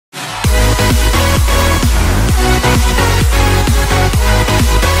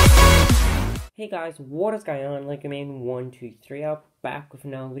Hey guys, what is going on? LegoMan123 up, back with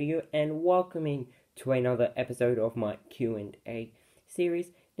another video and welcoming to another episode of my Q&A series.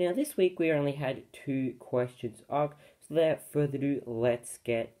 Now this week we only had 2 questions asked, so without further ado, let's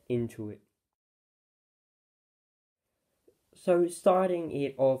get into it. So starting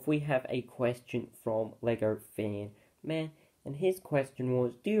it off, we have a question from Lego Fan Man, and his question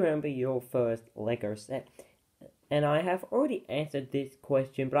was, do you remember your first Lego set? And I have already answered this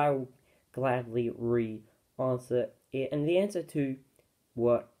question, but I will gladly re-answer it. And the answer to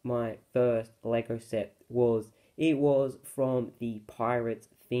what my first Lego set was, it was from the Pirates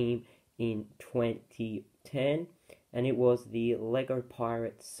theme in 2010, and it was the Lego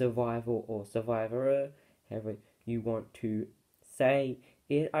Pirates Survival or Survivor, however you want to say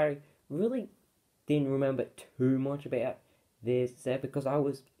it. I really didn't remember too much about this set because I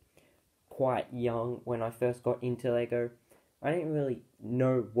was quite young when I first got into Lego. I didn't really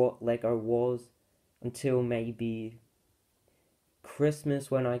know what Lego was until maybe Christmas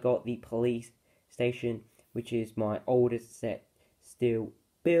when I got the police station, which is my oldest set still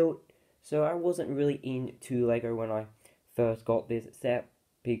built. So I wasn't really into Lego when I first got this set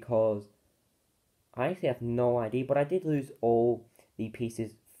because I actually have no idea, but I did lose all the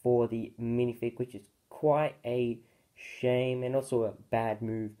pieces for the minifig, which is quite a shame and also a bad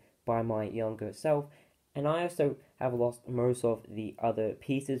move by my younger self. And I also have lost most of the other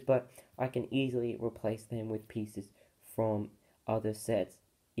pieces, but I can easily replace them with pieces from other sets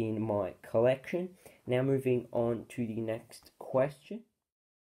in my collection. Now moving on to the next question.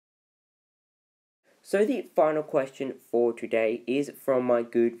 So the final question for today is from my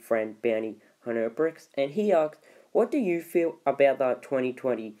good friend Bounty Hunter Bricks, and he asks, what do you feel about the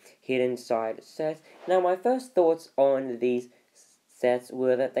 2020 Hidden Side sets? Now my first thoughts on these sets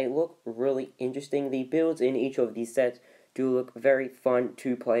were that they look really interesting. The builds in each of these sets do look very fun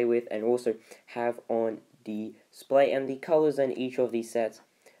to play with and also have on display, and the colors in each of these sets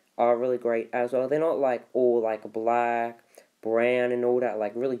are really great as well. They're not like all like black, brown and all that,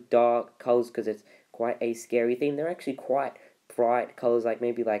 like really dark colors because it's quite a scary theme. They're actually quite bright colors, like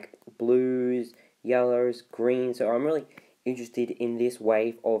maybe like blues, yellows, greens. So I'm really interested in this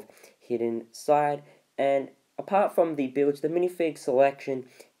wave of Hidden Side. And apart from the builds, the minifig selection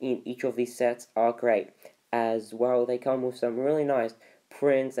in each of these sets are great as well. They come with some really nice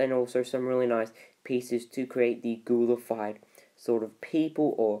prints and also some really nice pieces to create the ghoulified sort of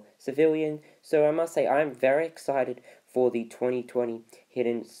people or civilian. So I must say I'm very excited for the 2020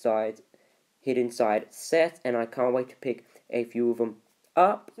 Hidden Side set, and I can't wait to pick a few of them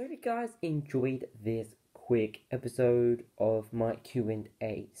up. So if you guys enjoyed this quick episode of my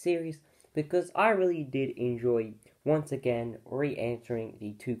Q&A series, because I really did enjoy, once again, re-answering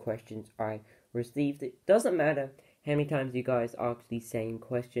the 2 questions I received. It doesn't matter how many times you guys ask the same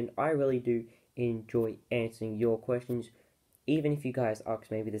question. I really do enjoy answering your questions. Even if you guys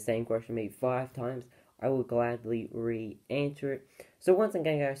ask maybe the same question maybe 5 times, I will gladly re-answer it. So once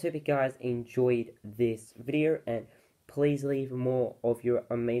again guys, hope you guys enjoyed this video, and please leave more of your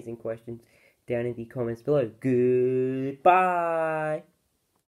amazing questions down in the comments below. Goodbye!